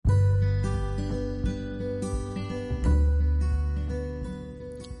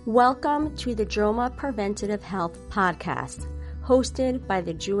Welcome to the JOMA Preventative Health Podcast, hosted by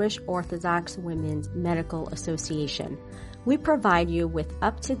the Jewish Orthodox Women's Medical Association. We provide you with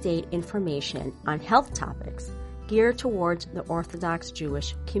up-to-date information on health topics geared towards the Orthodox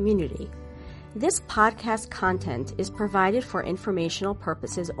Jewish community. This podcast content is provided for informational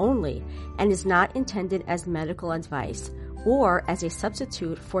purposes only and is not intended as medical advice or as a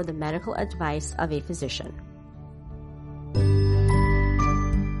substitute for the medical advice of a physician.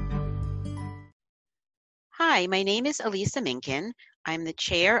 Hi, my name is Elisa Minkin. I'm the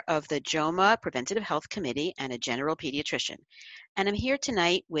chair of the JOMA Preventative Health Committee and a general pediatrician. And I'm here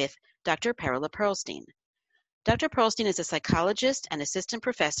tonight with Dr. Perla Perlstein. Dr. Perlstein is a psychologist and assistant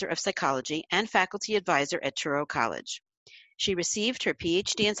professor of psychology and faculty advisor at Touro College. She received her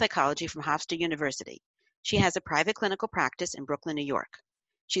PhD in psychology from Hofstra University. She has a private clinical practice in Brooklyn, New York.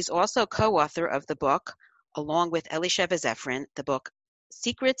 She's also co-author of the book, along with Elisheva Zefrin, the book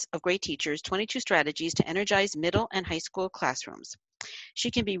Secrets of Great Teachers, 22 Strategies to Energize Middle and High School Classrooms.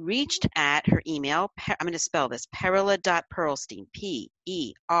 She can be reached at her email, I'm going to spell this, perla.perlstein,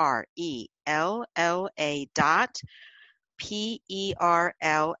 P-E-R-E-L-L-A P-E-R-L-S-T-E-I-N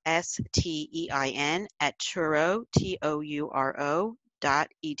at Touro, Touro.edu,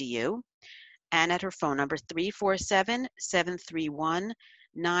 and at her phone number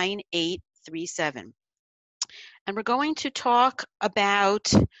 347-731-9837. And we're going to talk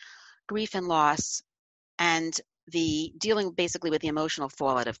about grief and loss and the dealing basically with the emotional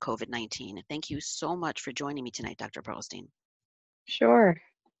fallout of COVID-19. Thank you so much for joining me tonight, Dr. Perlstein. Sure,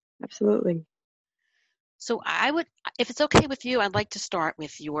 absolutely. So if it's okay with you, I'd like to start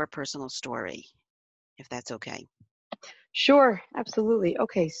with your personal story, if that's okay. Sure, absolutely.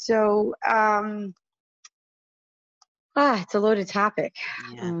 Okay, so it's a loaded topic.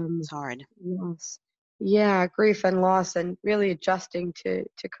 Yeah, it's hard. Loss. Yeah, grief and loss, and really adjusting to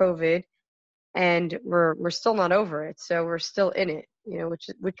COVID, and we're still not over it, so we're still in it,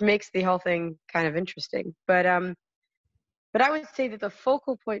 which makes the whole thing kind of interesting. But I would say that the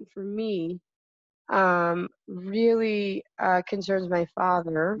focal point for me really concerns my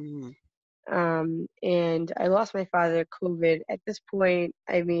father. And I lost my father to COVID. At this point,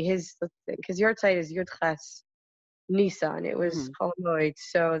 I mean, because your site is Yud Ches Nisan. It was Chol Hamoed,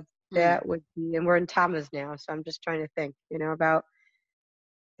 so that would be, and we're in Tammuz now, so I'm just trying to think, about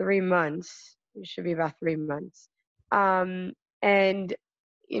 3 months. It should be about 3 months. And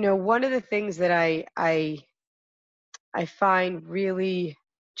one of the things that I find really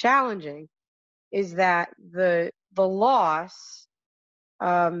challenging is that the loss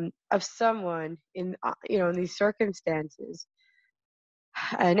of someone in in these circumstances,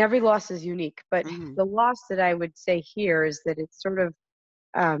 and every loss is unique, but the loss that I would say here is that it's sort of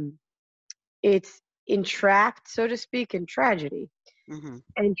it's entrapped, so to speak, in tragedy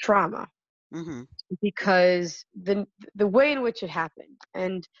and trauma, because the way in which it happened,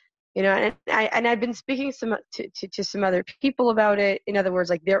 and I've been speaking to some other people about it. In other words,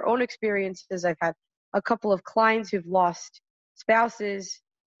 like their own experiences. I've had a couple of clients who've lost spouses,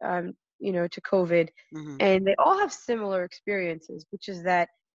 to COVID, and they all have similar experiences, which is that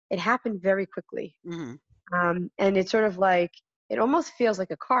it happened very quickly, and it's sort of like it almost feels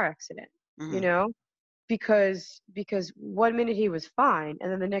like a car accident, because 1 minute he was fine, and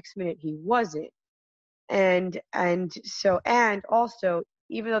then the next minute he wasn't, and also,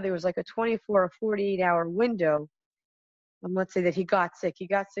 even though there was like a 24 or 48-hour window, let's say that he got sick. He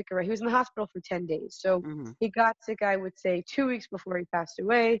was in the hospital for 10 days. So he got sick, I would say, 2 weeks before he passed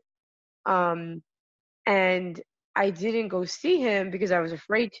away. And I didn't go see him because I was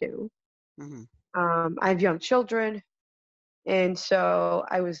afraid to. I have young children. And so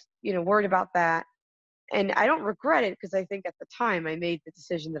I was, worried about that. And I don't regret it, because I think at the time I made the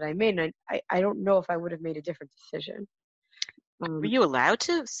decision that I made. And I don't know if I would have made a different decision. Were you allowed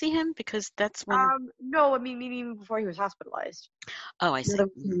to see him? Because that's when... No, I mean, meaning before he was hospitalized. Oh, I see.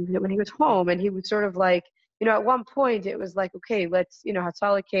 When he was home, and he was sort of like, at one point it was like, okay, let's,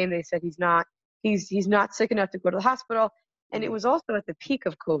 Hatzalah came, they said he's not sick enough to go to the hospital. And it was also at the peak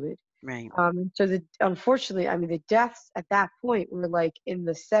of COVID. Right. So unfortunately, I mean, the deaths at that point were like in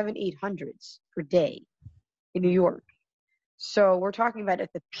the 700-800s per day in New York. So we're talking about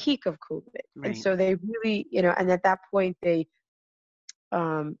at the peak of COVID. Right. And so they really, and at that point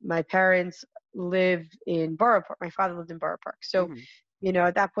my parents lived in Borough Park. My father lived in Borough Park. So,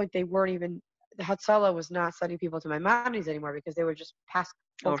 at that point they weren't even, the Hatzalah was not sending people to Maimonides anymore, because they were just past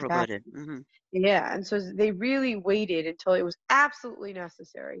overloaded. Yeah. And so they really waited until it was absolutely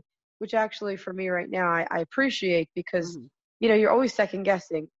necessary, which actually for me right now, I appreciate, because, you're always second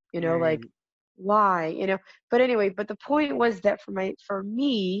guessing, like, why, but anyway, but the point was that for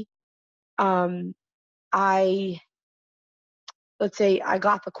me, I, let's say I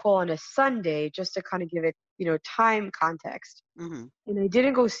got the call on a Sunday, just to kind of give it, time context. Mm-hmm. And I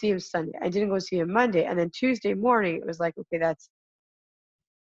didn't go see him Sunday. I didn't go see him Monday. And then Tuesday morning, it was like, okay, that's,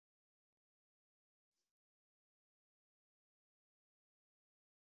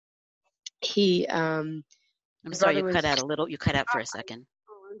 he, I'm my sorry, brother you cut was, out a little. You cut out for a second.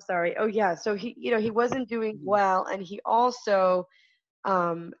 I'm sorry. Oh yeah. So he wasn't doing Mm-hmm. well. And he also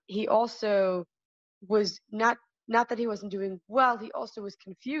was not that he wasn't doing well, he also was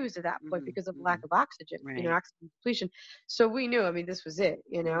confused at that point because of lack Mm-hmm. of oxygen, Right. oxygen depletion. So we knew, I mean, this was it,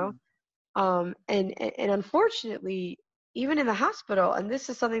 and unfortunately, even in the hospital, and this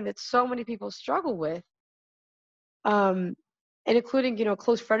is something that so many people struggle with, and including, a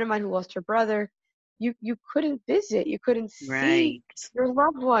close friend of mine who lost her brother, you couldn't visit, you couldn't see Right. your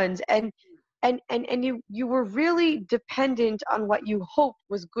loved ones, and you were really dependent on what you hoped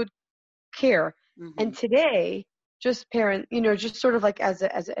was good care. Mm-hmm. And today, just just sort of like as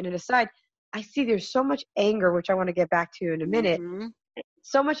an aside, I see there's so much anger, which I want to get back to in a minute. Mm-hmm.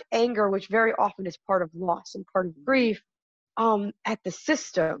 So much anger, which very often is part of loss and part of grief, at the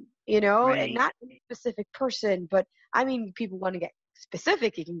system, and Right. not any specific person, but I mean, people want to get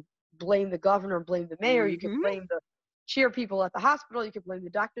specific. You can blame the governor, blame the mayor, you can Mm-hmm. blame the cheer people at the hospital, you can blame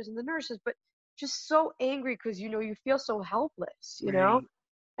the doctors and the nurses, but just so angry because you feel so helpless, Right.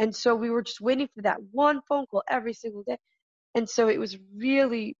 and so we were just waiting for that one phone call every single day. And so it was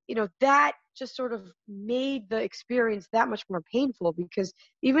really, that just sort of made the experience that much more painful, because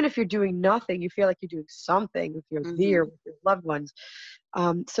even if you're doing nothing, you feel like you're doing something if you're there Mm-hmm. with your loved ones.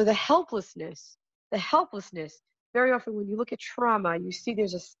 So the helplessness, very often when you look at trauma, you see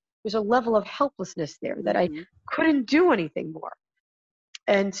there's a level of helplessness there that I Mm-hmm. couldn't do anything more.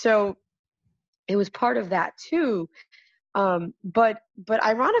 And so it was part of that too. But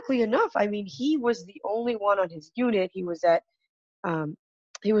ironically enough, I mean, he was the only one on his unit. Um,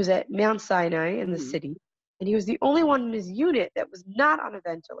 he was at Mount Sinai in the Mm-hmm. city, and he was the only one in his unit that was not on a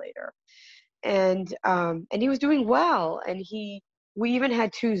ventilator. And he was doing well. And we even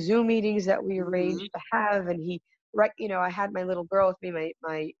had 2 Zoom meetings that we Mm-hmm. arranged to have. And I had my little girl with me.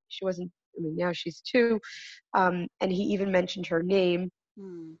 She wasn't. I mean, now she's 2. And he even mentioned her name.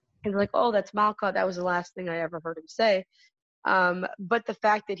 Mm-hmm. And like, oh, that's Malka. That was the last thing I ever heard him say. But the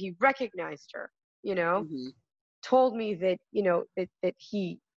fact that he recognized her, Mm-hmm. told me that, that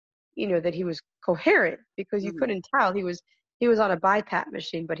he was coherent, because you Mm-hmm. couldn't tell. He was on a BiPAP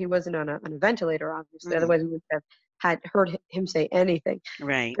machine, but he wasn't on a ventilator, obviously. Mm-hmm. Otherwise, we would have had heard him say anything.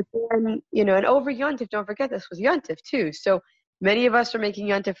 Right. But then, and over Yontif, don't forget, this was Yontif too. So many of us are making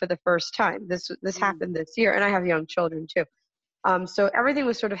Yontif for the first time. This Mm-hmm. happened this year, and I have young children too. So everything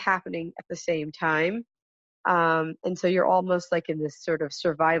was sort of happening at the same time. And so you're almost like in this sort of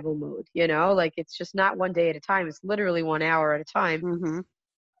survival mode, like it's just not one day at a time. It's literally 1 hour at a time. Mm-hmm.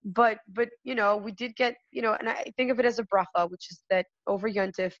 But we did get, and I think of it as a bracha, which is that over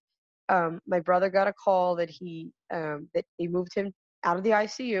Yontif, my brother got a call that that they moved him out of the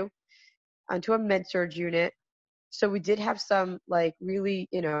ICU onto a med surg unit. So we did have some, like, really,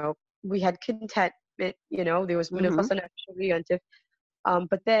 we had contentment, there was Mm-hmm. Menuchas HaNefesh over Yontif.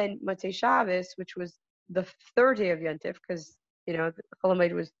 But then Motzei Shabbos, which was the 3rd day of Yontif, because the Chol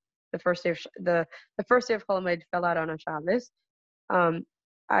Hamoed was the first day of the first day of Chol Hamoed fell out on a Shabbos.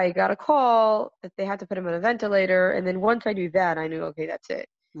 I got a call that they had to put him on a ventilator, and then once I knew that, I knew, okay, that's it.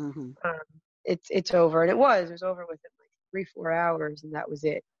 Mm-hmm. It's over, and it was over within like 3-4 hours, and that was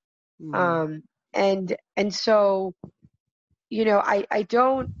it. Mm-hmm. And so, I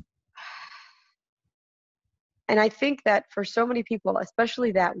don't. And I think that for so many people,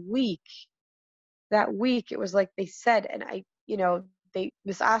 especially that week, it was like they said, and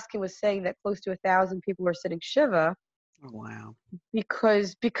Miss Askin was saying that close to 1,000 people were sitting Shiva. Oh, wow.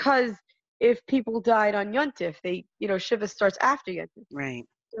 Because if people died on Yontif, Shiva starts after Yontif. Right.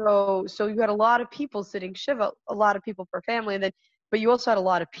 So you had a lot of people sitting Shiva, a lot of people per family, but you also had a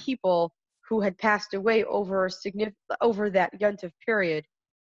lot of people who had passed away over that Yontif period.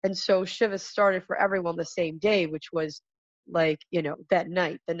 And so Shiva started for everyone the same day, which was like, that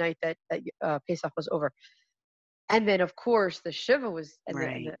night, the night that Pesach was over. And then, of course, the Shiva was, and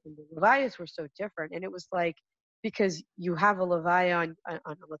Right. the Levayas were so different. And it was like, because you have a Levaya on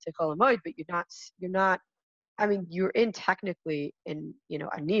let's say, Chol Hamoed, but you're not, I mean, you're in technically in,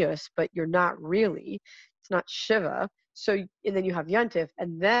 Anius, but you're not really. It's not Shiva. So, and then you have Yontif,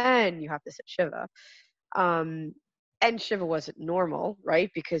 and then you have to sit Shiva. And Shiva wasn't normal, right?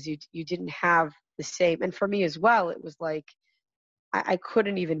 Because you didn't have the same. And for me as well, it was like, I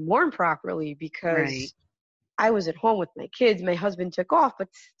couldn't even mourn properly because Right. I was at home with my kids. My husband took off, but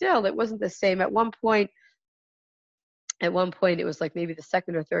still, it wasn't the same. At one point, it was like maybe the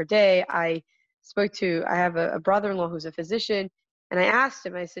second or third day, I have a brother-in-law who's a physician, and I asked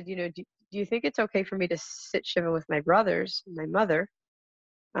him, I said, do you think it's okay for me to sit Shiva with my brothers, my mother?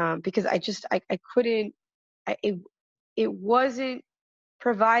 Because I couldn't, it wasn't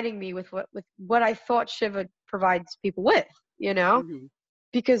providing me with what I thought Shiva provides people with, Mm-hmm.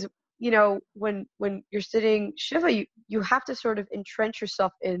 because, when you're sitting Shiva, you have to sort of entrench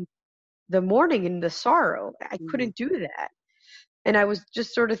yourself in the mourning and the sorrow. I Mm-hmm. couldn't do that. And I was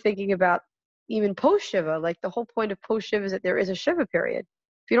just sort of thinking about even post Shiva, like the whole point of post Shiva is that there is a Shiva period.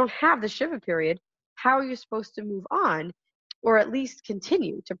 If you don't have the Shiva period, how are you supposed to move on or at least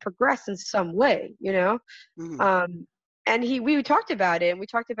continue to progress in some way, Mm-hmm. And we talked about it, and we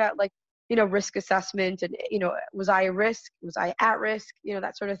talked about like, risk assessment and, was I a risk? Was I at risk?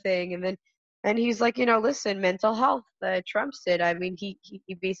 That sort of thing. And he's like, listen, mental health trumps it. I mean, he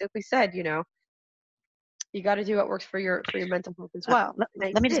basically said, you got to do what works for your mental health as well.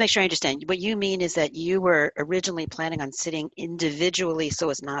 Let me just make sure I understand. What you mean is that you were originally planning on sitting individually so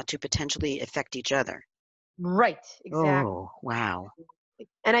as not to potentially affect each other. Right, exactly. Oh, wow.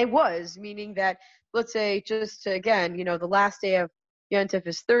 And I was, meaning that, let's say, just to, again, the last day of Yontif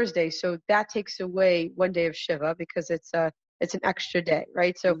is Thursday, so that takes away one day of Shiva because it's an extra day,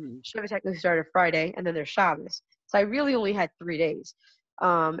 right? So Mm-hmm. Shiva technically started Friday, and then there's Shabbos. So I really only had 3 days.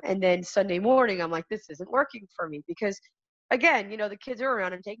 And then Sunday morning, I'm like, this isn't working for me because, again, the kids are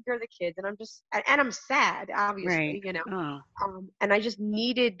around. I'm taking care of the kids, and I'm sad, Right. obviously, Oh, and I just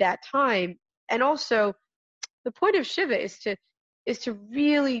needed that time. And also, the point of Shiva is to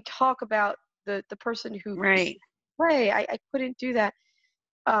really talk about the person who right. play. I couldn't do that.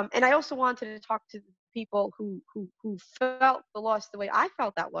 And I also wanted to talk to people who felt the loss the way I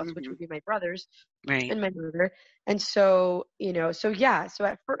felt that loss, which Mm-hmm. would be my brothers Right. and my mother. And so, so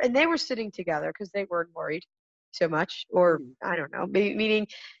at first, and they were sitting together because they weren't worried so much, or Mm-hmm. I don't know, meaning,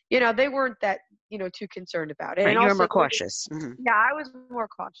 they weren't that, too concerned about it. Right. And You were also, more cautious. Mm-hmm. yeah, I was more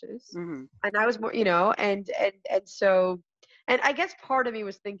cautious, Mm-hmm. and I was more, and so, and I guess part of me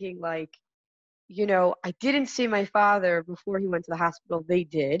was thinking like, I didn't see my father before he went to the hospital. They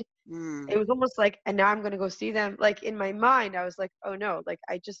did. Mm. It was almost like, and now I'm going to go see them. Like in my mind, I was like, oh no, like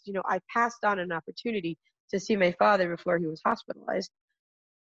I just, I passed on an opportunity to see my father before he was hospitalized.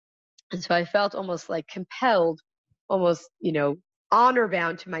 And so I felt almost like compelled, almost, honor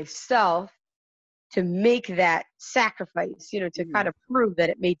bound to myself to make that sacrifice, to Mm-hmm. kind of prove that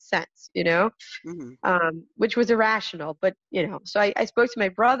it made sense, Mm-hmm. which was irrational. But, so I spoke to my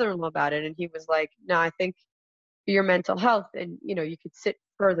brother-in-law about it, and he was like, no, I think for your mental health, and, you could sit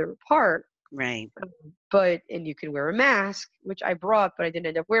further apart, Right. and you can wear a mask, which I brought, but I didn't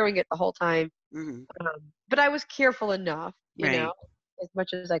end up wearing it the whole time. Mm-hmm. But I was careful enough, Right. as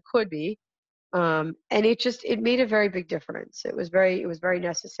much as I could be. And it made a very big difference. It was very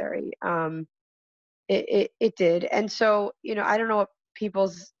necessary. It did. And so, I don't know what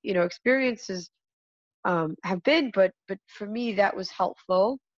people's, experiences, have been, but for me, that was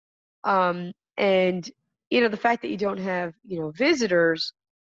helpful. And, the fact that you don't have, visitors,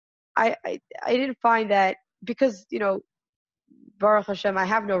 I didn't find that because, Baruch Hashem, I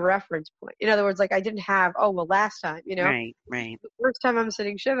have no reference point. In other words, like I didn't have, oh, well, last time, Right. Right. the first time I'm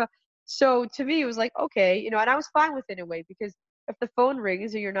sitting Shiva. So to me, it was like, okay, and I was fine with it in a way because if the phone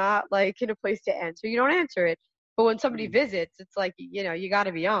rings and you're not like in a place to answer, you don't answer it. But when somebody Mm-hmm. visits, it's like, you got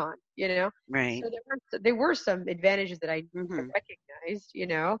to be on, Right. So there were some advantages that I Mm-hmm. recognized,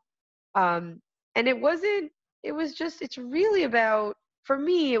 and it's really about, for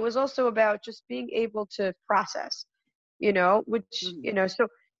me, it was also about just being able to process, which,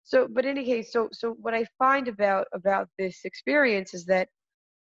 Mm-hmm. but in any case, so what I find about this experience is that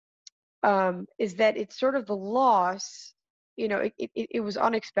it's sort of the loss, it was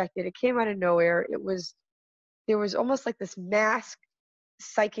unexpected. It came out of nowhere. There was almost like this mass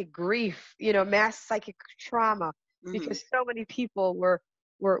psychic grief, mass psychic trauma, Mm-hmm. because so many people were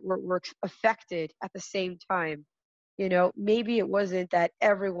affected at the same time. Maybe it wasn't that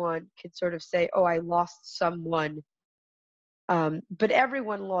everyone could sort of say, oh, I lost someone, but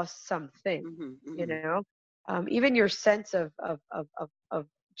everyone lost something, Mm-hmm. you Mm-hmm. know. Even your sense of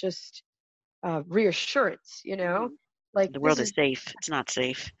just reassurance, Mm-hmm. like The this world is is, safe. It's not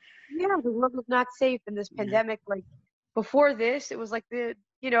safe. yeah, the world was not safe in this Yeah. pandemic. Like before this, it was like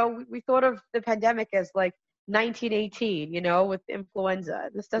we thought of the pandemic as like 1918, with influenza.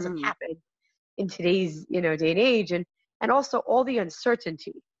 This doesn't Mm-hmm. happen in today's, day and age, and also all the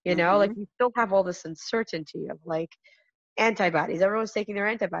uncertainty, like Mm-hmm. we still have all this uncertainty of like, antibodies. Everyone's taking their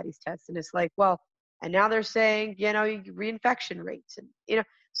antibodies tests, and it's like, well, and now they're saying, reinfection rates, and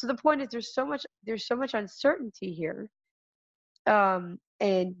so the point is there's so much uncertainty here,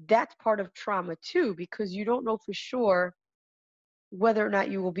 and that's part of trauma too, because you don't know for sure whether or not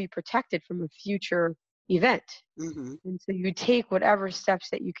you will be protected from a future event. Mm-hmm. And so you take whatever steps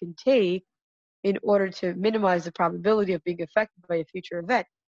that you can take in order to minimize the probability of being affected by a future event.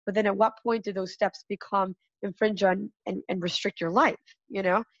 But then at what point do those steps become infringe on and restrict your life,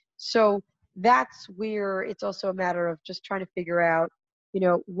 So that's where it's also a matter of just trying to figure out,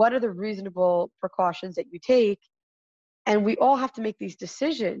 what are the reasonable precautions that you take? And we all have to make these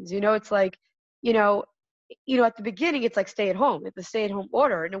decisions. It's like, at the beginning, it's like stay at home. It's the stay at home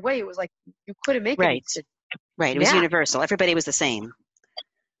order. In a way, it was like you couldn't make Right. it. Right. It was universal. Everybody was the same.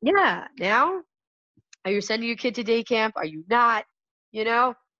 Yeah. Now, are you sending your kid to day camp? Are you not?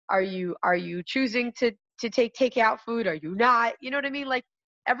 Are you choosing to take takeout food? Are you not? You know what I mean? Like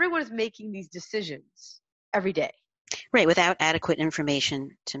everyone is making these decisions every day. Right. Without adequate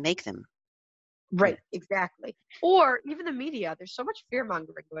information to make them. Right. Exactly. Or even the media. There's so much fear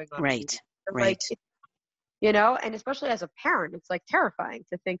mongering going on. Right. Right. And especially as a parent, it's like terrifying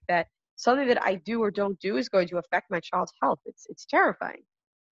to think that something that I do or don't do is going to affect my child's health. It's terrifying,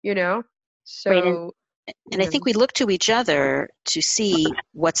 So, right. And I think we look to each other to see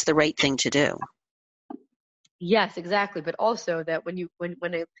what's the right thing to do. Yes, exactly. But also that when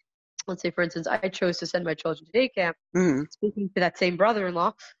I, let's say, for instance, I chose to send my children to day camp, speaking to that same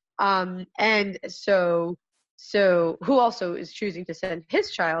brother-in-law, and so who also is choosing to send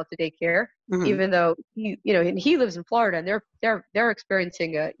his child to daycare, even though he lives in Florida, and they're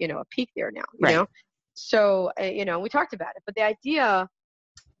experiencing a peak there now, you know. So we talked about it, but the idea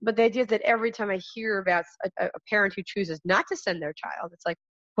is that every time I hear about a parent who chooses not to send their child, it's like,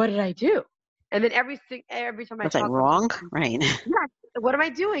 what did I do? And then every time I talk, wrong, right? Yeah, what am I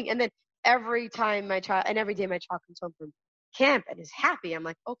doing? And then every day my child comes home from camp and is happy, I'm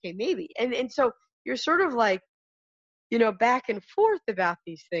like, okay, maybe. And so you're sort of like, back and forth about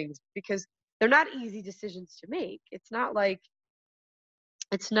these things because they're not easy decisions to make. It's not like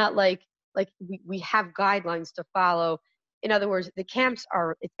we have guidelines to follow. In other words, the camps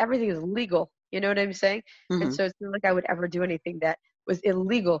everything is legal. You know what I'm saying? And so it's not like I would ever do anything that was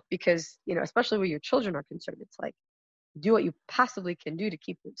illegal because, especially where your children are concerned, it's like do what you possibly can do to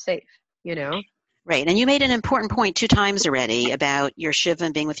keep them safe, Right. And you made an important point 2 times already about your shiva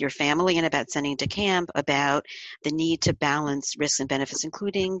and being with your family and about sending to camp, about the need to balance risks and benefits,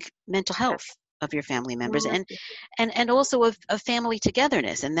 including mental health of your family members and also of family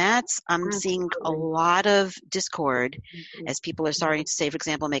togetherness. And that's, I'm seeing a lot of discord as people are starting to say, for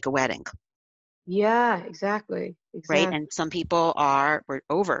example, make a wedding. Yeah, exactly. Right. And some people we're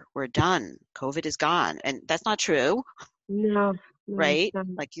over, we're done. COVID is gone. And that's not true. No. Right?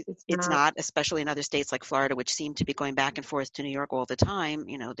 Like it's not, especially in other states like Florida, which seem to be going back and forth to New York all the time.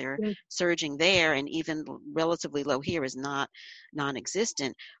 They're surging there, and even relatively low here is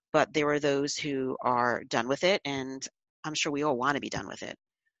non-existent. But there are those who are done with it, and I'm sure we all want to be done with it.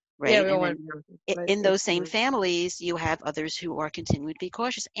 Right? Yeah, we all want to be done with it. In those same families, you have others who are continuing to be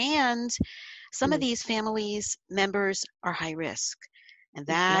cautious. And some of these families members are high risk. And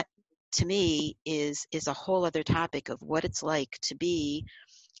that to me is a whole other topic of what it's like to be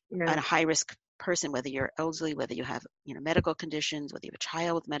a high risk person, whether you're elderly, whether you have medical conditions, whether you have a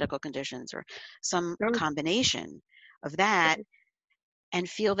child with medical conditions or some combination of that, and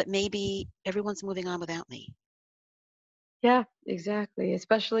feel that maybe everyone's moving on without me. Yeah, exactly.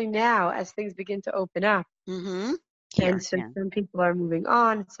 Especially now as things begin to open up. Some people are moving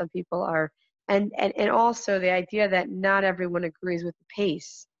on, some people are, and also the idea that not everyone agrees with the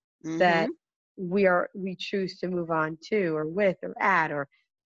pace that we choose to move on to or with or at, or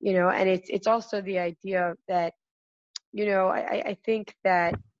and it's also the idea that I think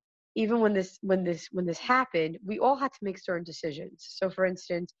that even when this happened, we all had to make certain decisions. So for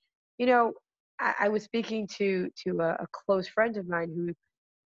instance, I was speaking to a close friend of mine who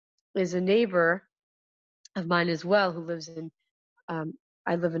is a neighbor of mine as well, who lives in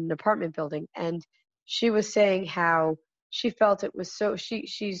I live in an apartment building, and she was saying how she felt it was so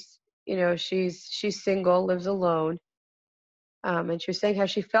she's single, lives alone, and she was saying how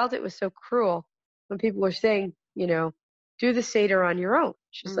she felt it was so cruel when people were saying, do the Seder on your own.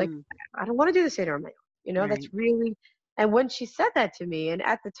 She's like, I don't want to do the Seder on my own. That's really. And when she said that to me, and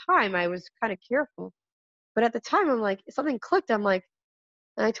at the time I was kind of careful, but at the time I'm like, something clicked. I'm like,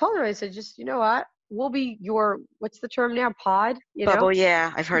 and I told her, I said, just, what? We'll be your, what's the term now? Pod? Bubble,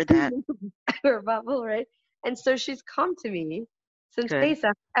 yeah, I've heard that. Or bubble, right? And so she's come to me since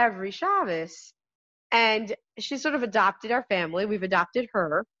Pesach every Shabbos And she sort of adopted our family. We've adopted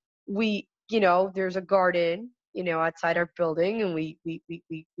her. We, there's a garden, outside our building, and we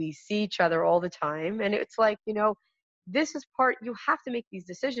see each other all the time. And it's like, this is you have to make these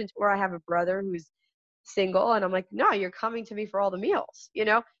decisions. Or I have a brother who's single, and I'm like, no, you're coming to me for all the meals,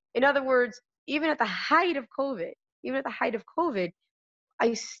 In other words, even at the height of COVID,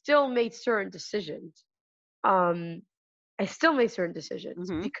 I still made certain decisions. Because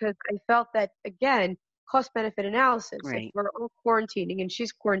I felt that, again, cost-benefit analysis. Right. If we're all quarantining and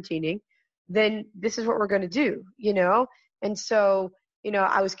she's quarantining, then this is what we're going to do, And so,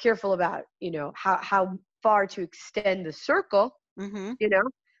 I was careful about, how far to extend the circle,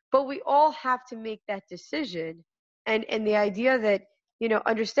 But we all have to make that decision. And the idea that,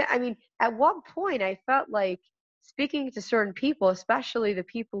 understand, I mean, at one point I felt like speaking to certain people, especially the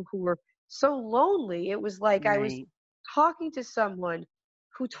people who were so lonely, it was like I was talking to someone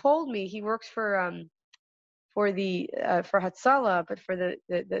who told me he works for Hatzalah, but for the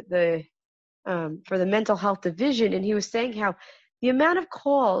mental health division, and he was saying how the amount of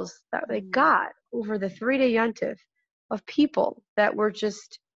calls that they got over the 3-day Yontif of people that were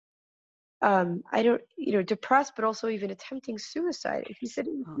just depressed, but also even attempting suicide. He said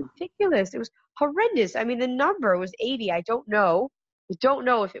it was ridiculous. It was horrendous. I mean, the number was 80. I don't know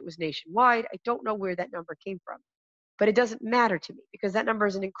if it was nationwide. I don't know where that number came from. But it doesn't matter to me because that number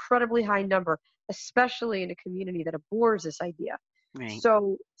is an incredibly high number, especially in a community that abhors this idea. Right.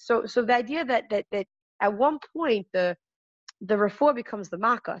 So the idea that at one point the refuah becomes the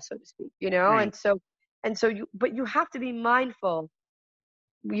makkah, so to speak, Right. but you have to be mindful.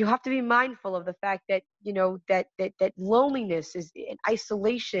 You have to be mindful of the fact that that loneliness and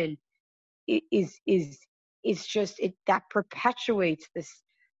isolation is just that perpetuates this.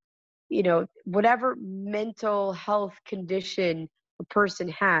 Whatever mental health condition a person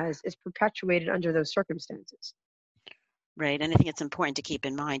has is perpetuated under those circumstances. Right. And I think it's important to keep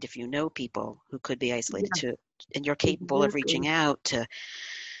in mind if you know people who could be isolated too, and you're capable of reaching out to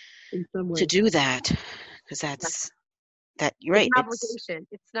do that, because that's that. You're right. It's an obligation.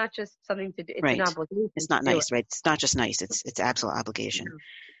 It's not just something to do. It's an obligation. It's not nice, right? It's not just nice. It's absolute obligation.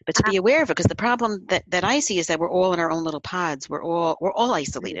 But to be aware of it, because the problem that I see is that we're all in our own little pods. We're all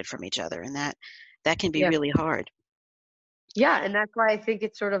isolated from each other, and that can be really hard. Yeah, and that's why I think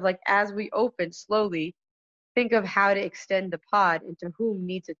it's sort of like as we open slowly, think of how to extend the pod into whom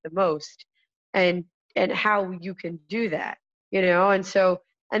needs it the most, and how you can do that,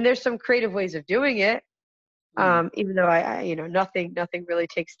 and there's some creative ways of doing it. Even though I nothing really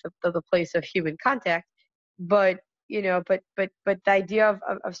takes the place of human contact, but but the idea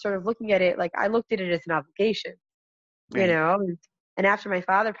of sort of looking at it, like I looked at it as an obligation, and after my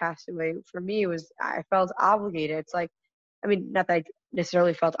father passed away, for me I felt obligated. It's like, I mean, not that I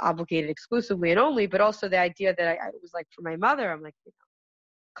necessarily felt obligated exclusively and only, but also the idea that I was like, for my mother, I'm like,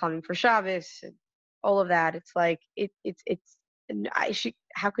 coming for Shabbos and all of that. It's like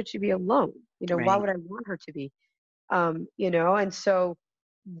how could she be alone? Why would I want her to be? And so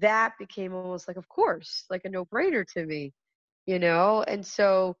that became almost like, of course, like a no-brainer to me, and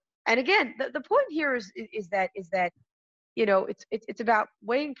so, and again, the point here is that it's about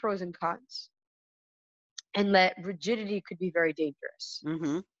weighing pros and cons, and that rigidity could be very dangerous.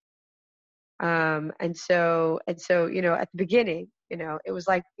 And so at the beginning, it was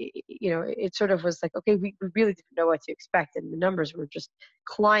like, it sort of was like, okay, we really didn't know what to expect, and the numbers were just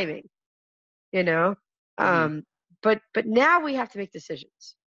climbing, but now we have to make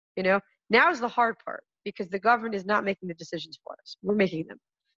decisions, now is the hard part, because the government is not making the decisions for us. We're making them.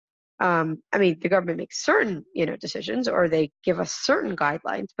 I mean, the government makes certain, decisions, or they give us certain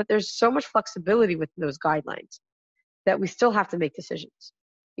guidelines, but there's so much flexibility with those guidelines that we still have to make decisions,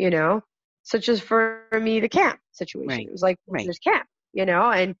 such as for me, the camp situation. Right. It was like, there's camp,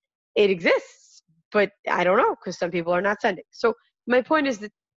 and it exists, but I don't know, because some people are not sending. So my point is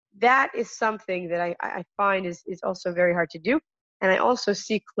that is something that I find is also very hard to do. And I also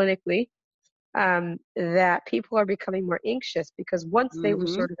see clinically that people are becoming more anxious, because once they were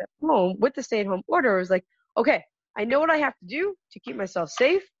sort of at home with the stay-at-home order, it was like, okay, I know what I have to do to keep myself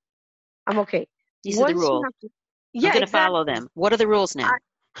safe. I'm okay. These are the rules. I'm going to follow them. What are the rules now?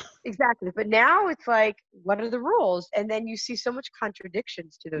 Exactly. But now it's like, what are the rules? And then you see so much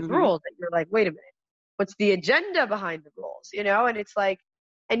contradictions to those rules that you're like, wait a minute, what's the agenda behind the rules? And it's like,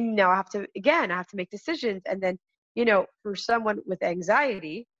 and now I have to make decisions. And then, for someone with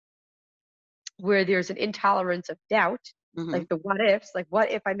anxiety, where there's an intolerance of doubt, like the what ifs, like what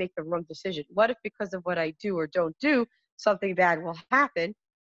if I make the wrong decision? What if because of what I do or don't do, something bad will happen?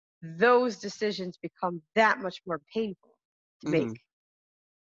 Those decisions become that much more painful to make.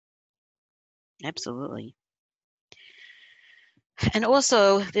 Absolutely. And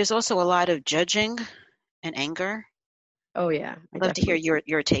also, there's also a lot of judging and anger. Oh yeah, I I'd love to hear definitely see.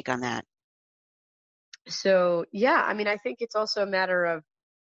 your take on that. So yeah, I mean, I think it's also a matter of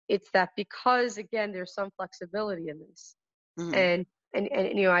it's that because again, there's some flexibility in this, Hmm. and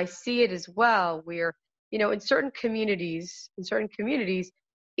I see it as well where in certain communities,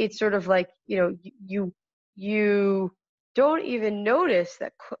 it's sort of like you don't even notice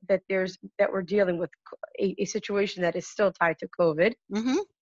that we're dealing with a situation that is still tied to COVID, Hmm.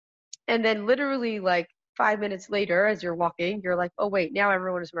 and then literally like 5 minutes later, as you're walking, you're like, oh wait, now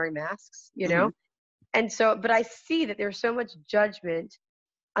everyone is wearing masks, Hmm. and so, but I see that there's so much judgment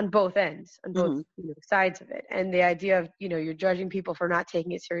on both ends, on both Hmm. sides of it. And the idea of, you're judging people for not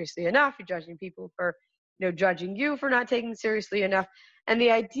taking it seriously enough. You're judging people for, judging you for not taking it seriously enough. And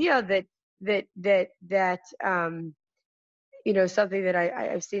the idea that something that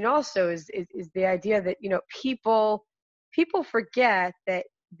I've seen also is the idea that, people forget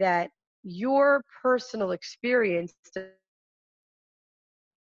that your personal experience,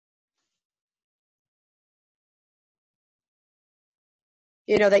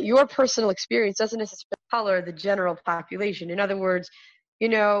 that your personal experience doesn't necessarily color the general population. In other words, you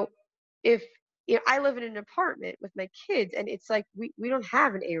know, if I live in an apartment with my kids, and it's like we don't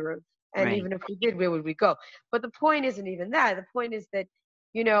have an A-room, and Right. even if we did, where would we go? But the point isn't even that. The point is that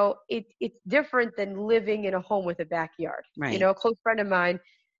it's different than living in a home with a backyard. Right. A close friend of mine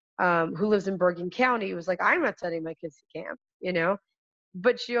who lives in Bergen County was like, I'm not sending my kids to camp,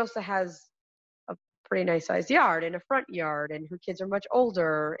 but she also has a pretty nice sized yard and a front yard, and her kids are much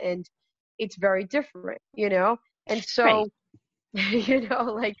older, and it's very different. And Right. so,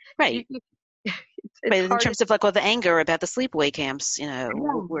 like Right. you it's But in hard to, terms of like all the anger about the sleepaway camps, yeah,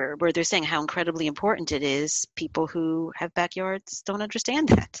 where they're saying how incredibly important it is, people who have backyards don't understand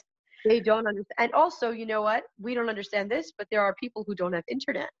that. they don't understand. And also, you know what? We don't understand this, but there are people who don't have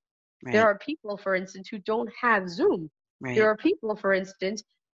internet. There Right. are people, for instance, who don't have Zoom. There Right. are people, for instance,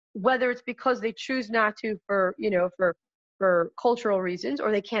 whether it's because they choose not to for cultural reasons,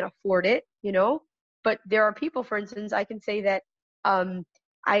 or they can't afford it. But there are people, for instance, I can say that um,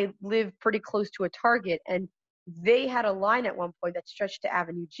 I live pretty close to a Target, and they had a line at one point that stretched to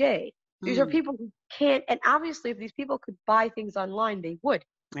Avenue J. These are Mm. people who can't, and obviously, if these people could buy things online, they would.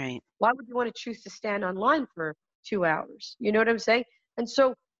 Right. Why would you want to choose to stand online for 2 hours? You know what I'm saying? And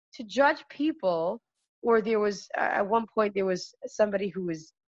so to judge people, or there was at one point there was somebody who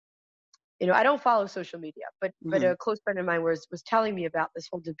was, I don't follow social media, but Hmm. a close friend of mine was telling me about this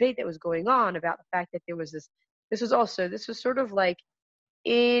whole debate that was going on about the fact that there was this. This was sort of like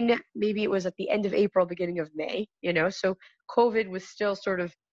in maybe it was at the end of April, beginning of May. So COVID was still sort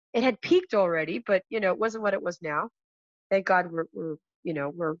of, it had peaked already, but it wasn't what it was now. Thank God we're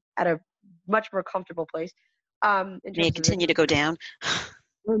at a much more comfortable place in May it terms of the continue to go down.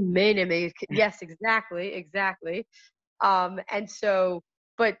 yes, exactly. And so,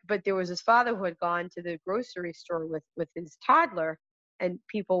 but there was this father who had gone to the grocery store with his toddler, and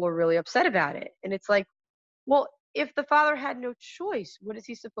people were really upset about it. And it's like, well, if the father had no choice, what is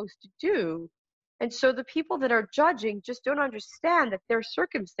he supposed to do? And so the people that are judging just don't understand that their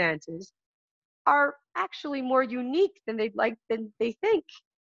circumstances are actually more unique than they think,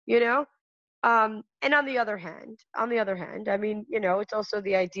 you know. And on the other hand, I mean, it's also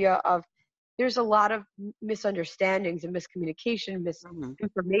the idea of there's a lot of misunderstandings and miscommunication, Hmm.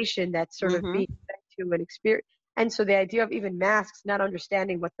 misinformation that's sort of Hmm. being fed to an experience. And so the idea of even masks, not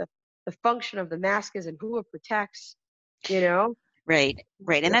understanding what the function of the mask is and who it protects, you know. Right.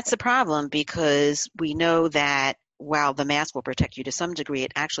 Right. And that's the problem because we know that while the mask will protect you to some degree,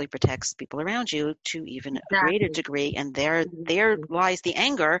 it actually protects people around you to even a greater Exactly. degree. And there Exactly. lies the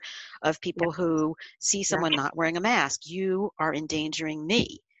anger of Yeah, people who see someone exactly. not wearing a mask. You are endangering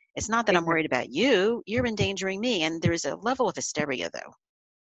me. It's not that I'm worried Exactly. about you. You're endangering me. And there's a level of hysteria, though.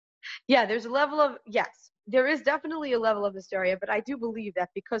 Yeah, there's a level of, yes, there is definitely a level of hysteria, but I do believe that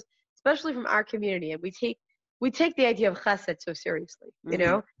because, especially from our community, and we take the idea of chesed so seriously,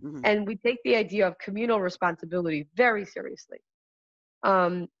 Hmm. Hmm. and we take the idea of communal responsibility very seriously.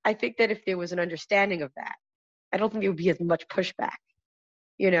 I think that if there was an understanding of that, I don't think there would be as much pushback,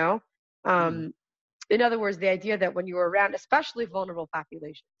 you know. Hmm. Um, in other words, the idea that when you're around, especially vulnerable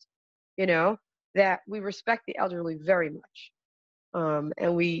populations, you know, that we respect the elderly very much, and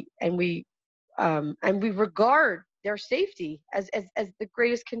we regard their safety as the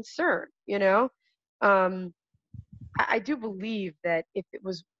greatest concern. Um, I do believe that if it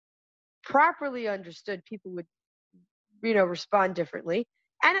was properly understood, people would respond differently.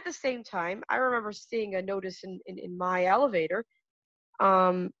 And at the same time, I remember seeing a notice in my elevator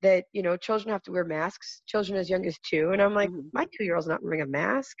that, children have to wear masks, children as young as 2. And I'm like, Mm-hmm. my 2-year-old's not wearing a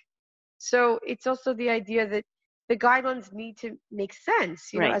mask. So it's also the idea that the guidelines need to make sense,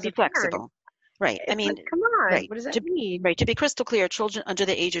 Right. as Be a parent. flexible. Right. I It's mean, like, come on, right. what does that mean? To be crystal clear, children under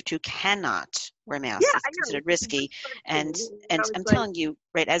the age of 2 cannot wear Yeah, masks. It's I know. considered It's risky. And I was I'm like, telling you,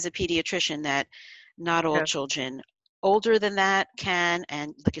 right, as a pediatrician, that not all yeah, children older than that can.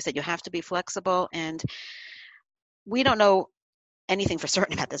 And like you said, you have to be flexible. And we don't know anything for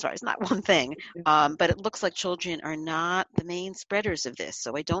certain about this virus, not one thing. But it looks like children are not the main spreaders of this.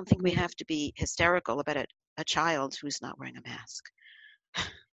 So I don't think we have to be hysterical about a child who's not wearing a mask.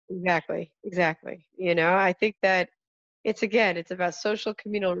 exactly. I think that it's about social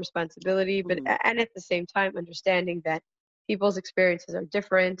communal responsibility, but Mm-hmm. and at the same time understanding that people's experiences are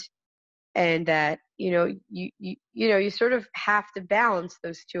different, and that you sort of have to balance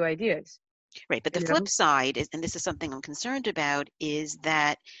those two ideas. Right. But the You flip know, side is, and this is something I'm concerned about, is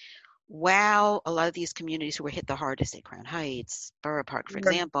that while a lot of these communities who were hit the hardest, say Crown Heights, Borough Park, for Right,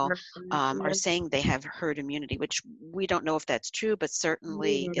 example, are yeah, saying they have herd immunity, which we don't know if that's true, but we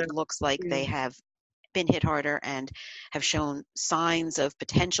certainly don't it know. looks like Yeah, they have been hit harder and have shown signs of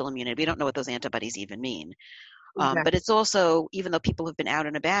potential immunity. We don't know what those antibodies even mean. But exactly. it's also, even though people have been out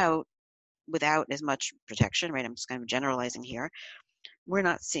and about without as much protection, right? I'm just kind of generalizing here. We're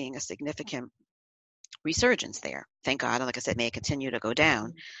not seeing a significant resurgence there. Thank God. And like I said, may it continue to go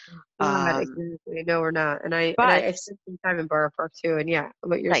down. Not Um, exactly. No, we're not. And but I spent some time in Borough Park too. And yeah,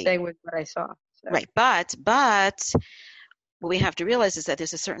 what you're right, saying was what I saw. So right. But what we have to realize is that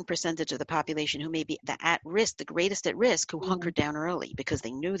there's a certain percentage of the population who may be at risk, the greatest at risk, who mhm. hunkered down early because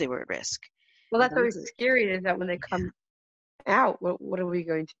they knew they were at risk. Well, And that's those always are, scary, is that when they yeah, come out, what are we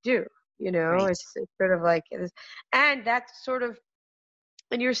going to do? right. It's sort of like, and that's sort of,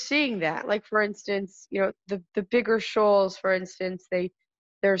 and you're seeing that, like, for instance, the bigger shoals, for instance,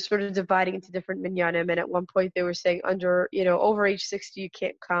 they're sort of dividing into different minyanim, and at one point they were saying over age 60 you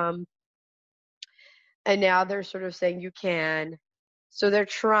can't come, and now they're sort of saying you can. So they're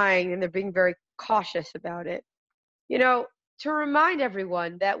trying, and they're being very cautious about it, you know, to remind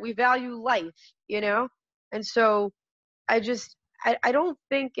everyone that we value life, and so I just I don't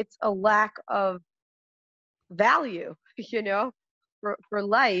think it's a lack of value, for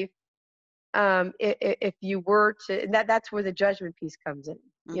life. If you were to, and that's where the judgment piece comes in.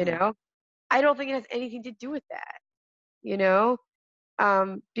 You Hmm. know, I don't think it has anything to do with that. You know,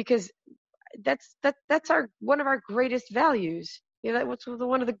 because that's our one of our greatest values. That what's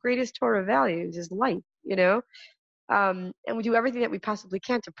one of the greatest Torah values is life. And we do everything that we possibly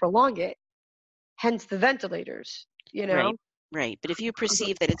can to prolong it. Hence the ventilators. You Right, know. right. But if you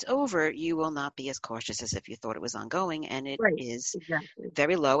perceive that it's over, you will not be as cautious as if you thought it was ongoing, and it Right. is Exactly.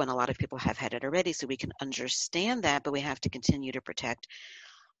 very low, and a lot of people have had it already, so we can understand that, but we have to continue to protect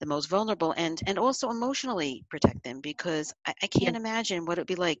the most vulnerable and also emotionally protect them, because I Yeah. can't imagine what it would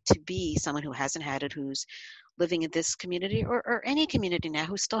be like to be someone who hasn't had it, who's living in this community or any community now,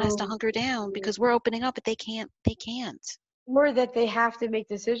 who still has to Oh, hunker down yeah. because we're opening up, but they can't. Or that they have to make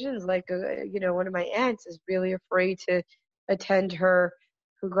decisions. Like, one of my aunts is really afraid to attend her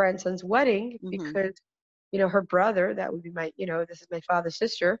grandson's wedding Hmm. because, her brother, that would be this is my father's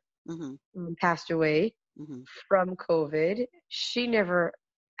sister, Hmm. passed away Hmm. from COVID. She never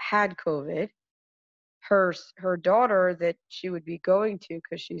had COVID. Her daughter that she would be going to,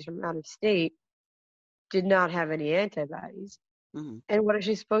 because she's from out of state, did not have any antibodies. Hmm. And what is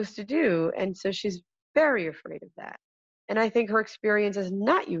she supposed to do? And so she's very afraid of that. And I think her experience is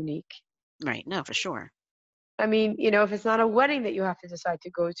not unique. Right. No, for sure. I mean, if it's not a wedding that you have to decide to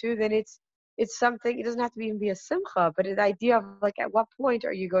go to, then it's something. It doesn't have to even be a simcha, but the idea of, like, at what point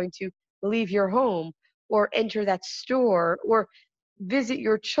are you going to leave your home or enter that store or visit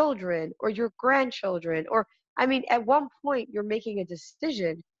your children or your grandchildren, or, I mean, at one point you're making a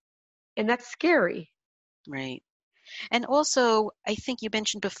decision, and that's scary. Right. And also, I think you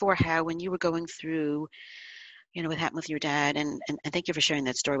mentioned before how when you were going through, what happened with your dad, and thank you for sharing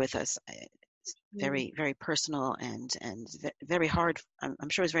that story with us. It's Mm. very, very personal and very hard. I'm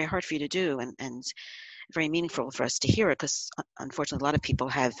sure it's very hard for you to do, and very meaningful for us to hear it, because unfortunately a lot of people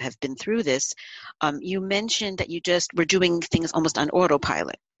have been through this. You mentioned that you just were doing things almost on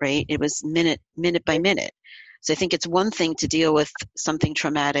autopilot, right? It was minute by minute. So I think it's one thing to deal with something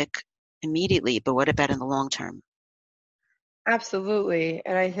traumatic immediately, but what about in the long term? Absolutely.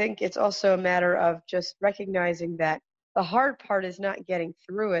 And I think it's also a matter of just recognizing that the hard part is not getting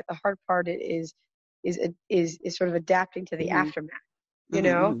through it. The hard part is sort of adapting to the Hmm. aftermath, you Hmm.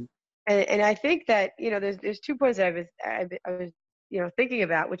 know? Hmm. And I think that, there's 2 points that I was thinking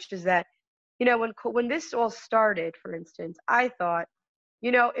about, which is that, when this all started, for instance, I thought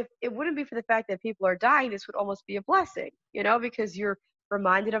if it wouldn't be for the fact that people are dying, this would almost be a blessing, because you're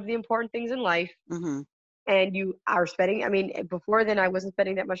reminded of the important things in life. Mm-hmm. And you are spending, before then I wasn't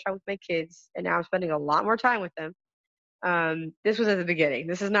spending that much time with my kids, and now I'm spending a lot more time with them. This was at the beginning.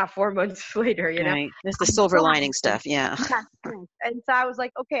 This is not 4 months later, Right. That's the silver lining stuff. Yeah. Yes. And so I was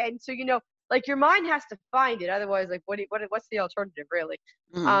like, okay. And so, like your mind has to find it. Otherwise, like, what's the alternative, really?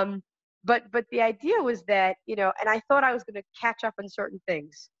 Mm-hmm. But the idea was that, and I thought I was going to catch up on certain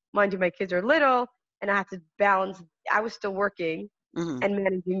things. Mind you, my kids are little, and I have to balance. I was still working. Mm-hmm. And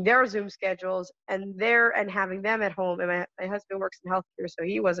managing their Zoom schedules and having them at home. And my husband works in healthcare, so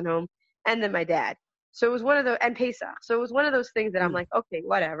he wasn't home. And then my dad. So it was one of those, and Pesach. So it was one of those things that I'm like, okay,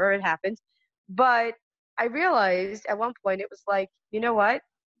 whatever, it happens. But I realized at one point, it was like, you know what?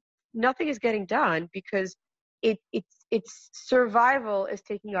 Nothing is getting done because it's survival is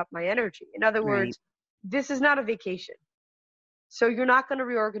taking up my energy. In other words, this is not a vacation. So you're not going to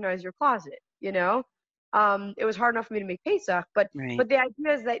reorganize your closet, It was hard enough for me to make Pesach, but the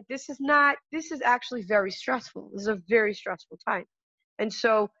idea is that this is actually very stressful. This is a very stressful time. And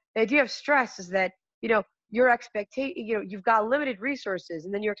so the idea of stress is that, your expectation, you've got limited resources,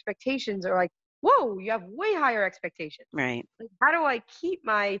 and then your expectations are like, whoa, you have way higher expectations. Right. Like, how do I keep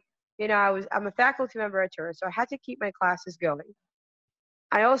my, I'm a faculty member at Torah, so I had to keep my classes going.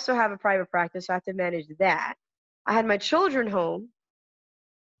 I also have a private practice, so I have to manage that. I had my children home,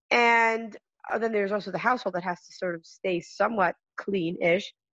 and then there's also the household that has to sort of stay somewhat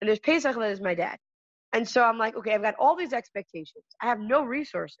clean-ish. And there's Pesach, that is my dad. And so I'm like, okay, I've got all these expectations. I have no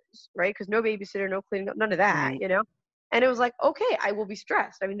resources, right? Because no babysitter, no cleaning up, none of that, And it was like, okay, I will be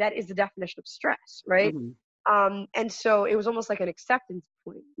stressed. That is the definition of stress, right? Mm-hmm. And so it was almost like an acceptance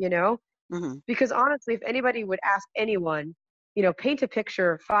point, Mm-hmm. Because honestly, if anybody would ask anyone, paint a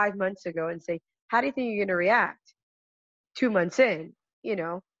picture 5 months ago and say, how do you think you're going to react 2 months in,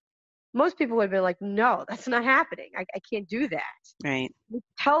 most people would have been like, no, that's not happening. I can't do that. Right. It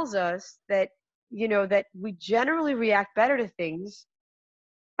tells us that, that we generally react better to things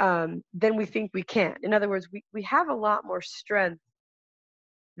than we think we can. In other words, we have a lot more strength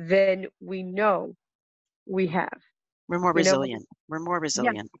than we know we have. We're more resilient. We're more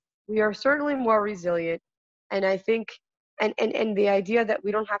resilient. Yes, we are certainly more resilient. And I think, and the idea that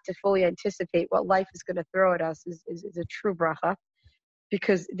we don't have to fully anticipate what life is going to throw at us is a true bracha.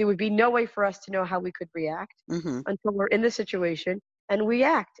 Because there would be no way for us to know how we could react until we're in the situation, and we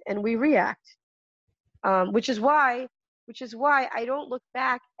act and we react. Which is why I don't look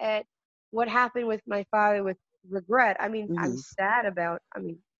back at what happened with my father with regret. I'm sad about.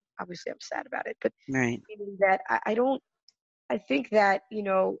 Obviously I'm sad about it, but meaning that I think that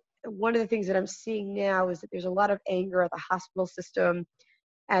one of the things that I'm seeing now is that there's a lot of anger at the hospital system,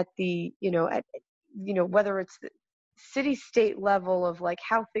 at the whether it's the city-state level of like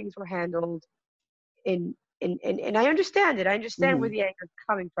how things were handled and I understand it. I understand where the anger is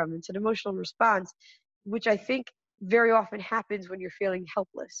coming from. It's an emotional response, which I think very often happens when you're feeling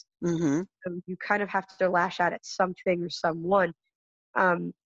helpless. You kind of have to lash out at something or someone.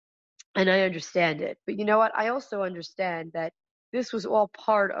 And I understand it. But you know what? I also understand that this was all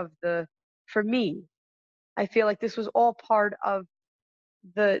part of for me, I feel like this was all part of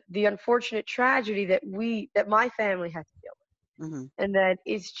the unfortunate tragedy that my family had to deal with, and that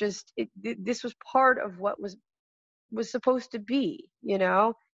it's just this was part of what was supposed to be,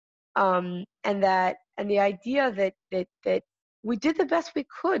 and the idea that we did the best we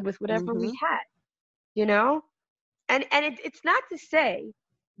could with whatever we had, and it's not to say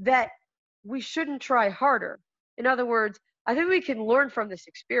that we shouldn't try harder. In other words, I think we can learn from this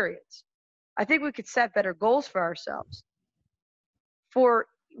experience. I think we could set better goals for ourselves. For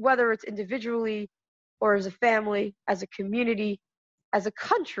whether it's individually or as a family, as a community, as a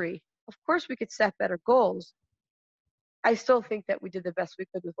country, of course we could set better goals. I still think that we did the best we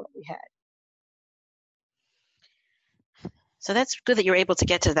could with what we had. So that's good that you're able to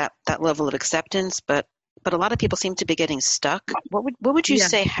get to that level of acceptance, but a lot of people seem to be getting stuck. What would you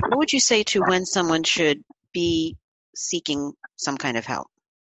say? What would you say to when someone should be seeking some kind of help?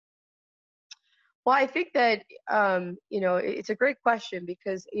 Well, I think that, it's a great question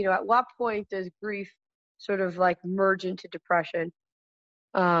because, at what point does grief sort of like merge into depression?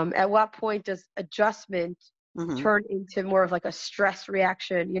 At what point does adjustment turn into more of like a stress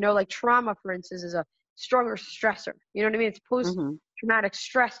reaction? Like trauma, for instance, is a stronger stressor. You know what I mean? It's post-traumatic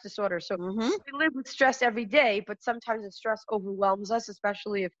stress disorder. So we live with stress every day, but sometimes the stress overwhelms us,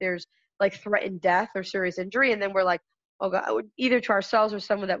 especially if there's like threatened death or serious injury. And then we're like, oh God, either to ourselves or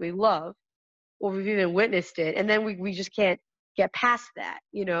someone that we love, or we've even witnessed it, and then we just can't get past that,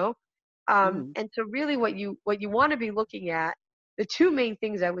 And so really what you want to be looking at, the two main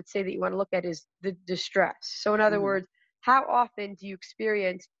things I would say that you want to look at is the distress. So in other words, how often do you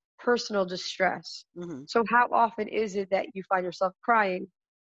experience personal distress? So how often is it that you find yourself crying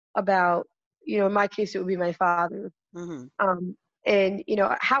about, in my case, it would be my father. And,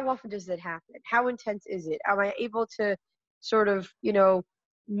 how often does that happen? How intense is it? Am I able to sort of,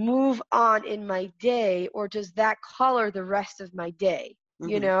 move on in my day, or does that color the rest of my day?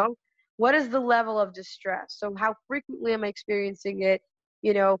 What is the level of distress? So how frequently am I experiencing it?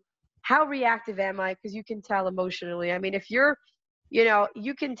 How reactive am I? Because you can tell emotionally. I mean, if you're,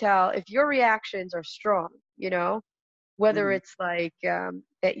 you can tell if your reactions are strong, whether it's like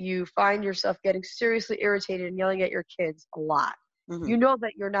that you find yourself getting seriously irritated and yelling at your kids a lot. You know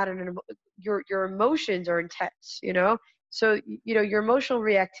that you're not your emotions are intense, So, your emotional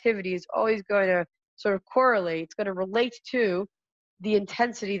reactivity is always going to sort of correlate. It's going to relate to the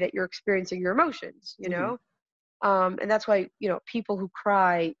intensity that you're experiencing your emotions, and that's why, people who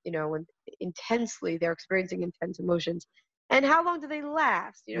cry, when intensely, they're experiencing intense emotions. And how long do they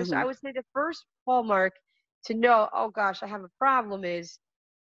last? So I would say the first hallmark to know, oh gosh, I have a problem, is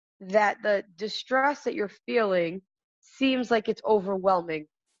that the distress that you're feeling seems like it's overwhelming.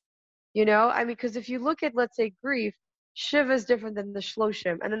 I mean, because if you look at, let's say, grief, Shiva is different than the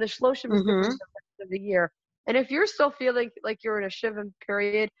Shloshim, and then the Shloshim is different than the rest of the year. And if you're still feeling like you're in a Shiva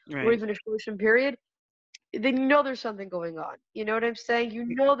period or even a Shloshim period, then there's something going on. You know what I'm saying? You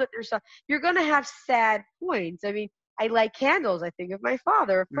know that you're going to have sad points. I mean, I light candles. I think of my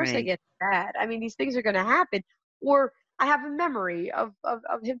father. Of course I get sad. I mean, these things are going to happen. Or I have a memory of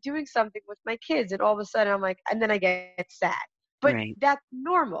him doing something with my kids, and all of a sudden I'm like, and then I get sad. But that's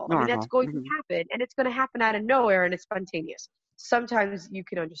normal. I mean, that's going to happen, and it's going to happen out of nowhere, and it's spontaneous. Sometimes you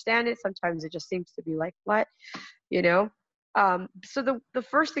can understand it. Sometimes it just seems to be like, what, So the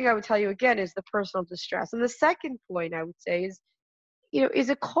first thing I would tell you again is the personal distress. And the second point I would say is, is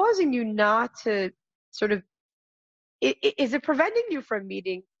it causing you not to sort of, is it preventing you from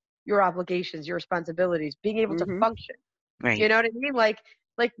meeting your obligations, your responsibilities, being able to function? You know what I mean? Like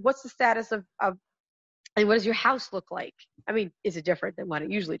what's the status of and what does your house look like? I mean, is it different than what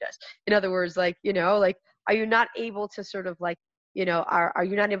it usually does? In other words, are you not able to sort of are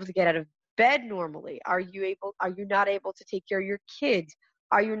you not able to get out of bed normally? Are you not able to take care of your kids?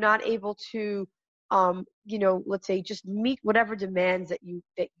 Are you not able to, let's say, just meet whatever demands that you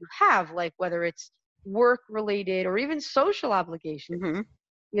have, like whether it's work related or even social obligations,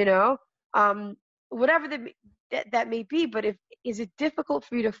 whatever that may be. But is it difficult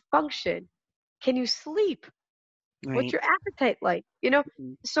for you to function? Can you sleep? What's your appetite like?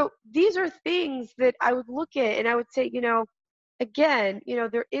 So these are things that I would look at, and I would say, again,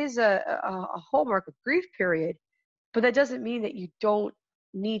 there is a hallmark of grief period, but that doesn't mean that you don't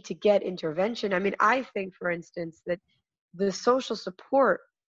need to get intervention. I mean, I think, for instance, that the social support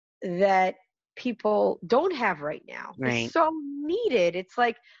that people don't have right now is so needed. It's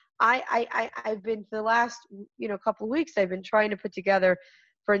like I've been, for the last couple of weeks, I've been trying to put together,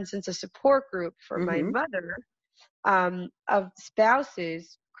 for instance, a support group for my mother, of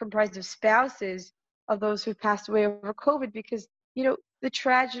spouses, comprised of spouses of those who passed away over COVID, because the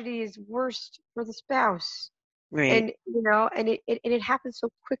tragedy is worst for the spouse, and and it happened so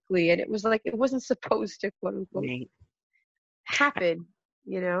quickly, and it was like it wasn't supposed to, quote unquote, happen.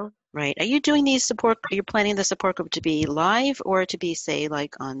 Right. Are you doing these are you planning the support group to be live, or to be, say,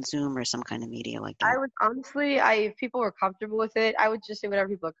 like on Zoom or some kind of media like that? I would honestly, if people were comfortable with it, I would just say whatever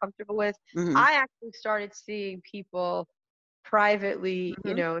people are comfortable with. I actually started seeing people privately,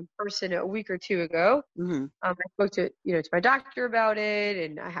 in person a week or two ago. I spoke to my doctor about it,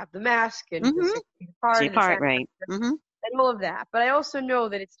 and I have the mask and the 6 feet apart, and all of that. But I also know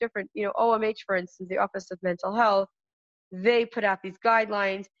that it's different. OMH, for instance, the Office of Mental Health, they put out these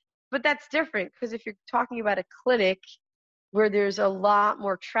guidelines, but that's different, because if you're talking about a clinic where there's a lot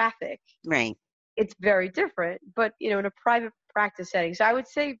more traffic, it's very different. But in a private practice setting, so I would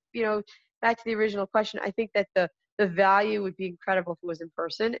say, back to the original question, I think that the value would be incredible if it was in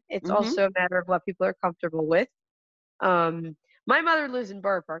person. It's also a matter of what people are comfortable with. My mother lives in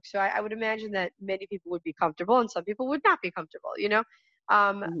Borough Park, so I would imagine that many people would be comfortable, and some people would not be comfortable.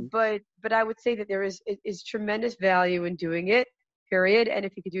 But I would say that there is tremendous value in doing it, period. And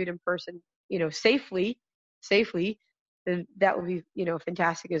if you could do it in person, safely, then that would be,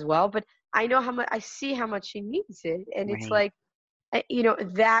 fantastic as well. But I know I see how much she needs it. And it's like,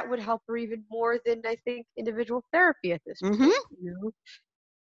 that would help her even more than, I think, individual therapy at this point.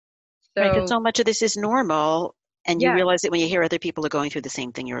 So, because so much of this is normal, and you realize it when you hear other people are going through the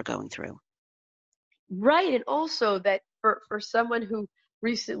same thing you're going through. Right. And also that for someone who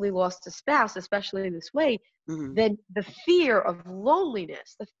recently lost a spouse, especially in this way, Mm-hmm. then the fear of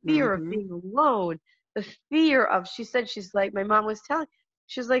loneliness, the fear of Mm-hmm. being alone, the fear of, she said, she's like, my mom was telling,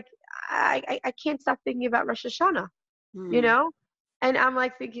 she's like, I can't stop thinking about Rosh Hashanah, you Mm. know? And I'm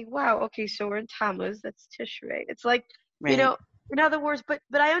like thinking, wow, okay, so we're in Tammuz, that's Tishrei. It's like, you Right. know, in other words, but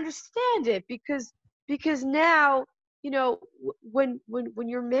I understand it because now, you know, when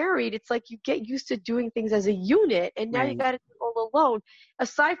you're married, it's like you get used to doing things as a unit, and now you Right. got to do it all alone.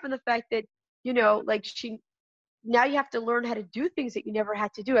 Aside from the fact that, you know, like now you have to learn how to do things that you never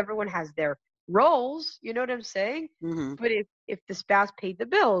had to do. Everyone has their roles, you know what I'm saying? Mm-hmm. But if the spouse paid the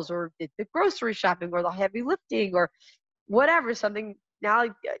bills or did the grocery shopping or the heavy lifting or whatever, something now, I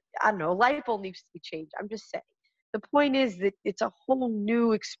don't know, light bulb needs to be changed. I'm just saying. The point is that it's a whole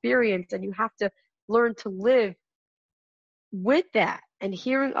new experience, and you have to learn to live with that. And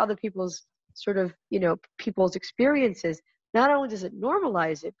hearing other people's sort of, you know, people's experiences, not only does it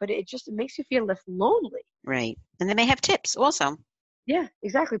normalize it, but it makes you feel less lonely. Right. And they may have tips also. Yeah,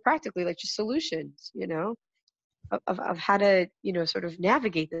 exactly. Practically, like just solutions, you know, of how to, you know, sort of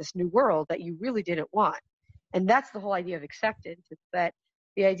navigate this new world that you really didn't want. And that's the whole idea of acceptance. It's that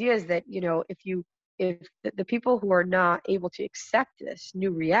the idea is that, you know, if the people who are not able to accept this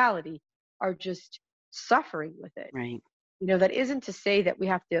new reality are just suffering with it. Right. You know, that isn't to say that we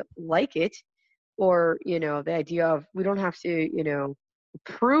have to like it, or, you know, the idea of we don't have to, you know,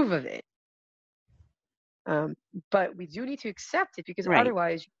 approve of it. But we do need to accept it, because Right.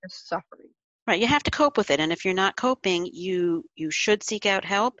 otherwise you're just suffering. Right. You have to cope with it. And if you're not coping, you should seek out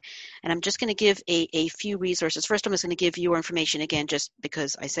help. And I'm just going to give a few resources. First, I'm just going to give your information again, just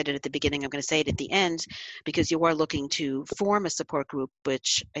because I said it at the beginning. I'm going to say it at the end, because you are looking to form a support group,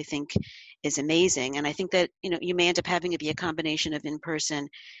 which I think is amazing. And I think that, you know, you may end up having it be a combination of in-person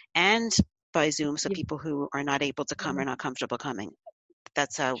and by Zoom. So Yeah. people who are not able to come or not comfortable coming.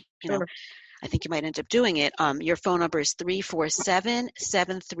 That's how, you know, Sure. I think you might end up doing it. Your phone number is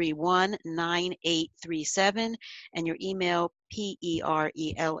 347-731-9837, and your email,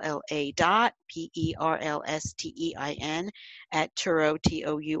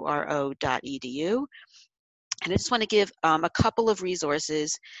 perella.perlstein@touro.edu. And I just want to give a couple of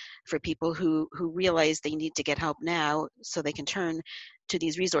resources for people who realize they need to get help now, so they can turn to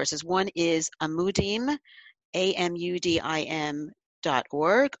these resources. One is Amudim, AMUDIM.org.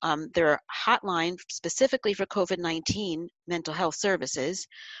 Their hotline specifically for COVID-19 mental health services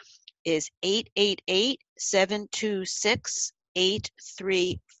is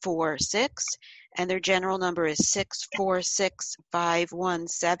 888-726-8346, and their general number is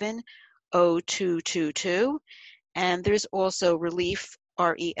 646-517-0222. And there's also Relief,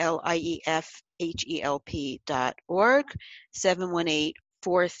 RELIEFHELP.org,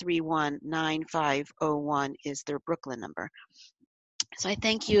 718-431-9501 is their Brooklyn number. So I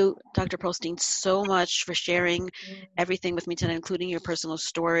thank you, Dr. Pearlstein, so much for sharing everything with me tonight, including your personal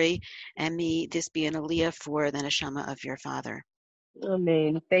story, and this being aliyah for the neshama of your father.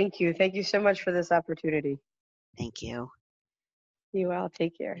 Amen. Thank you. Thank you so much for this opportunity. Thank you. You well.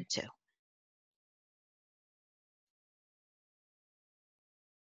 Take care. You too.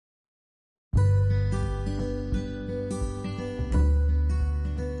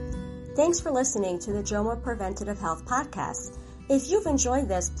 Thanks for listening to the JOMA Preventative Health Podcast. If you've enjoyed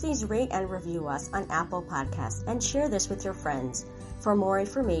this, please rate and review us on Apple Podcasts and share this with your friends. For more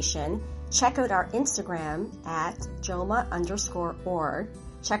information, check out our Instagram at JOMA_org.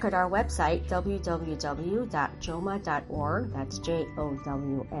 Check out our website, www.joma.org, that's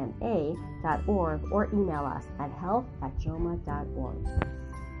JOWMA.org, or email us at health@joma.org.